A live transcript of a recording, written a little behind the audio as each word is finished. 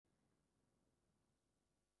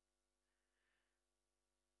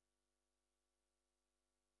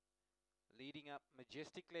leading up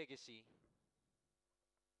Majestic Legacy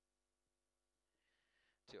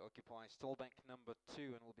to occupy stall bank number 2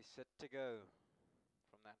 and will be set to go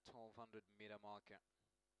from that 1200 meter marker.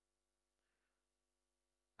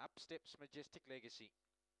 Up steps Majestic Legacy.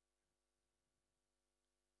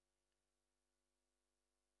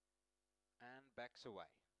 And backs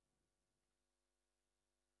away.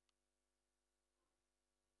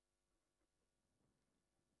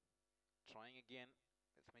 Trying again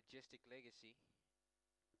with Majestic Legacy.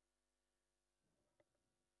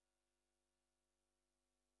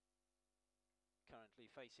 Currently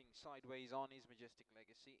facing sideways on is Majestic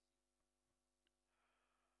Legacy.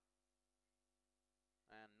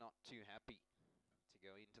 And not too happy to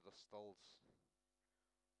go into the stalls.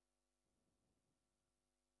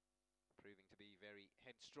 Proving to be very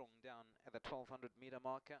headstrong down at the 1200 meter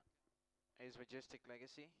marker is Majestic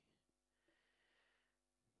Legacy.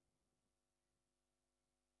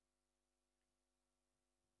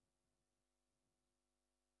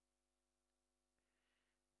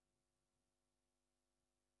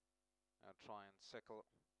 I'll try and circle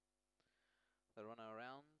the runner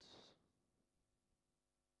around,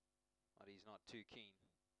 but he's not too keen.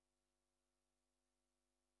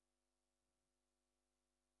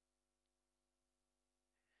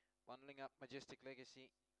 Bundling up Majestic Legacy.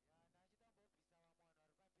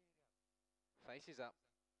 Faces up.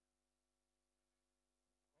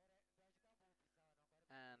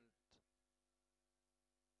 And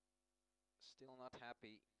still not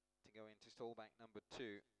happy to go into stall bank number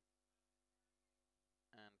 2.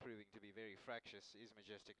 And proving to be very fractious is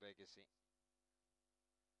Majestic Legacy.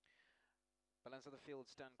 Balance of the field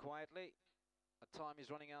stand quietly. A time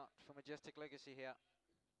is running out for Majestic Legacy here.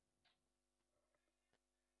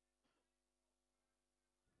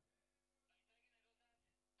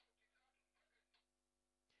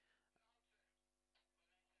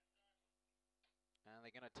 And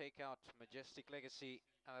they're going to take out Majestic Legacy.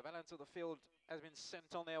 And the balance of the field has been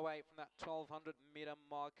sent on their way from that 1200 meter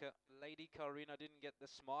marker. Lady Karina didn't get the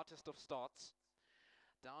smartest of starts.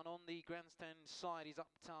 Down on the grandstand side is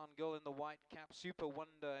Uptown Girl in the white cap. Super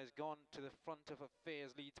Wonder has gone to the front of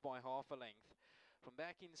affairs, leads by half a length. From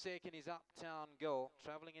back in second is Uptown Girl.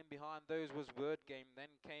 Travelling in behind those was Word Game.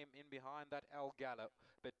 Then came in behind that GALLO.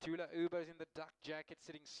 Betula Uber's in the duck jacket,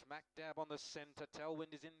 sitting smack dab on the centre.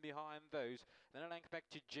 Tailwind is in behind those. Then a length back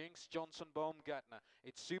to Jinx Johnson Baumgartner.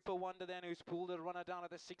 It's Super Wonder then who's pulled a runner down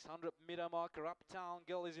at the 600 meter marker. Uptown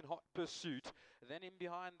Girl is in hot pursuit. Then in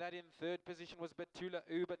behind that in third position was Betula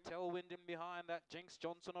Uber. Tailwind in behind that. Jinx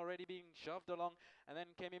Johnson already being shoved along. And then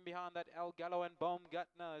came in behind that GALLO and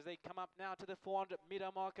Baumgartner as they come up now to the 400 meter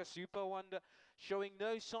marker. Super Wonder showing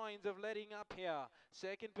no signs of letting up here.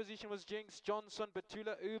 Second position was Jinx Johnson.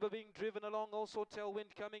 Betula Uber being driven along. Also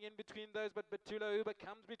Tailwind coming in between those, but Betula Uber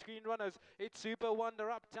comes between runners. It's Super Wonder.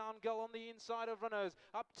 Uptown Girl on the inside of runners.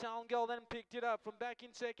 Uptown Girl then picked it up from back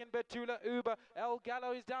in second. Betula Uber.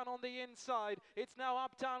 GALLO is down on the inside. It's now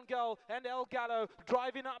Uptown Girl and GALLO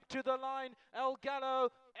driving up to the line. GALLO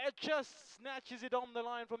it just snatches it on the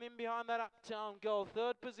line from in behind that Uptown Girl.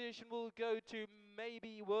 Third position will go to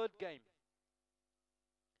maybe Word Game.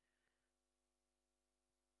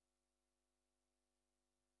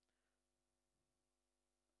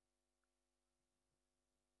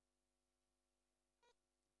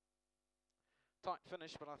 Tight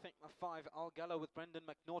finish, but I think the 5 GALLO with Brendan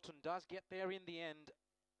McNaughton does get there in the end.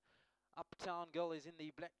 Uptown Girl is in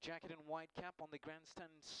the black jacket and white cap on the grandstand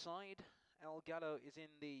side. GALLO is in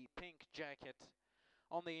the pink jacket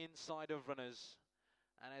on the inside of runners.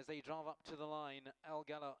 And as they drive up to the line,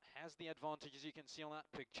 GALLO has the advantage, as you can see on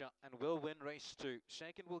that picture, and will win race 2.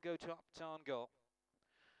 Second will go to Uptown Girl.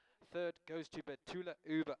 Third goes to Betula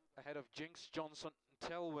Uber, ahead of Jinx Johnson,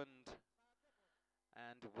 Tailwind,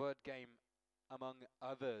 and Word Game, among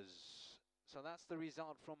others. So that's the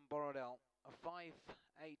result from Borrowdale. 5,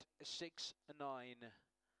 8, 6, 9.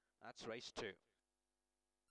 That's race 2.